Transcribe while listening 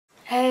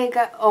Hey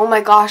guys, oh my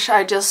gosh,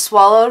 I just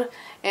swallowed.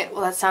 Well,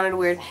 that sounded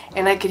weird.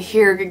 And I could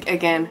hear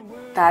again.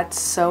 That's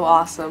so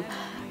awesome.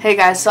 Hey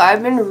guys, so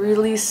I've been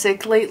really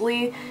sick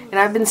lately, and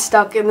I've been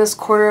stuck in this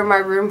corner of my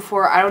room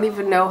for I don't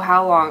even know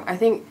how long. I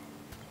think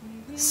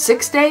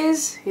 6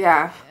 days?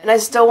 Yeah. And I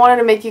still wanted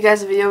to make you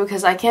guys a video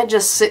because I can't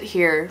just sit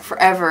here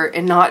forever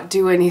and not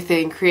do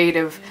anything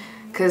creative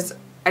because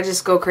I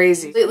just go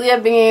crazy. Lately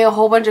I've been getting a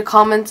whole bunch of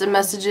comments and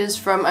messages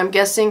from, I'm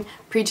guessing,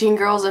 preteen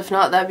girls. If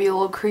not, that'd be a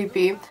little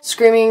creepy.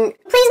 Screaming,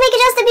 "Please make a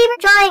Justin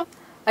Bieber drawing!"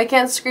 I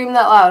can't scream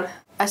that loud.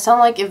 I sound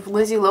like if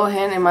Lindsay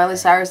Lohan and Miley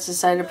Cyrus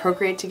decided to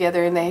procreate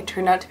together and they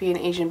turned out to be an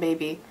Asian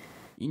baby.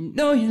 You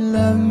know you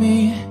love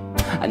me,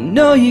 I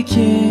know you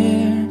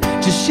care.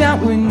 Just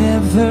shout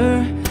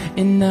whenever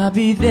and I'll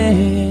be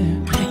there.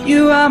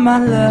 You are my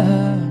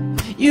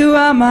love, you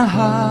are my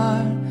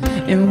heart,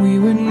 and we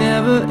would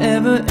never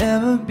ever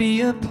ever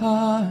be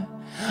apart.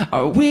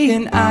 Are we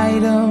an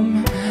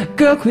item?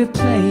 Girl, quit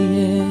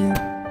playing.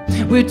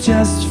 We're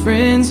just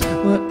friends,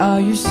 what are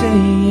you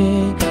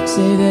saying?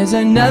 Say there's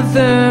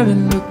another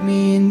and look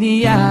me in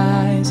the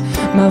eyes.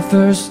 My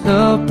first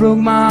love broke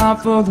my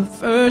heart for the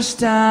first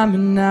time,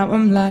 and now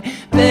I'm like,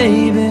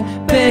 baby,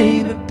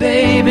 baby,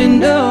 baby,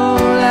 no.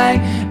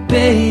 Like,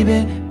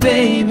 baby,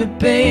 baby,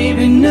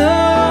 baby,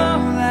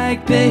 no.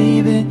 Like,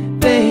 baby,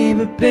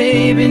 baby,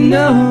 baby,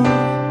 no.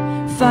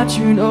 Thought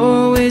you'd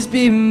always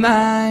be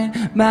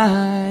mine,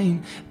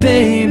 mine.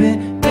 Baby,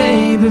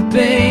 baby,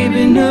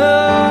 baby,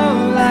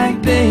 no.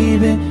 Like,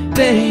 baby,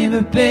 baby,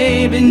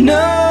 baby,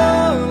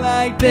 no.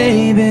 Like,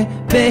 baby,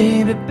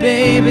 baby,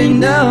 baby,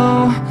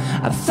 no.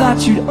 I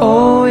thought you'd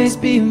always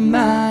be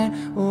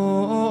mine.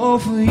 Oh,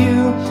 for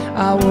you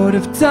I would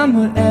have done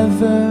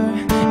whatever,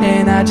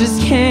 and I just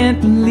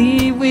can't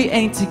believe we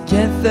ain't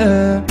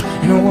together.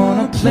 And I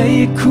wanna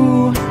play it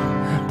cool,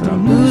 but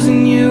I'm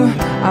losing you.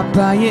 I'll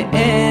buy you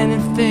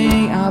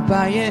anything, I'll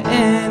buy you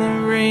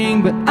any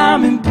ring, but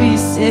I'm in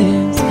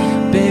pieces.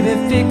 Baby,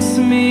 fix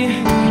me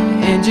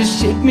and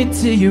just shake me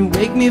till you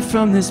wake me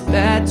from this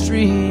bad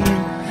dream.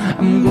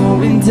 I'm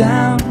going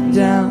down,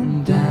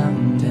 down,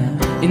 down, down,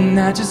 and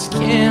I just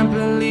can't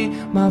believe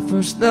my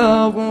first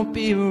love won't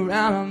be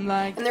around. I'm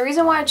like... And the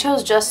reason why I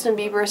chose Justin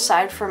Bieber,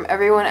 aside from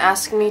everyone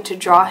asking me to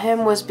draw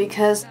him, was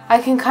because I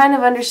can kind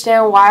of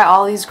understand why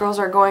all these girls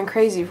are going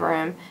crazy for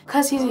him.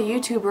 Because he's a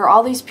YouTuber,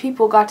 all these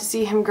people got to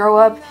see him grow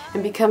up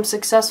and become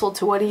successful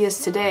to what he is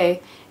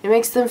today. It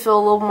makes them feel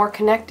a little more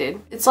connected.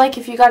 It's like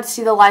if you got to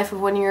see the life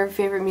of one of your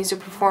favorite music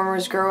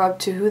performers grow up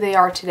to who they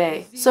are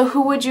today. So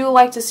who would you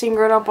like to see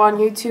growing up on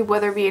YouTube,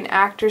 whether it be an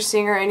actor,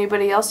 singer, or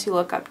anybody else you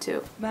look up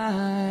to?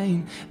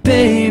 Mine,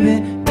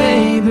 baby,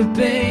 baby,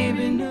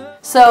 baby, no.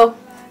 So,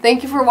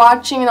 thank you for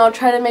watching, and I'll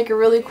try to make a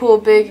really cool,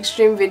 big,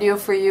 extreme video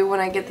for you when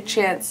I get the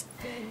chance.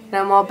 And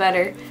I'm all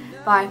better.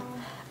 Bye.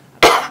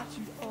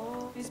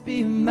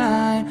 Be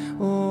mine.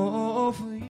 Oh,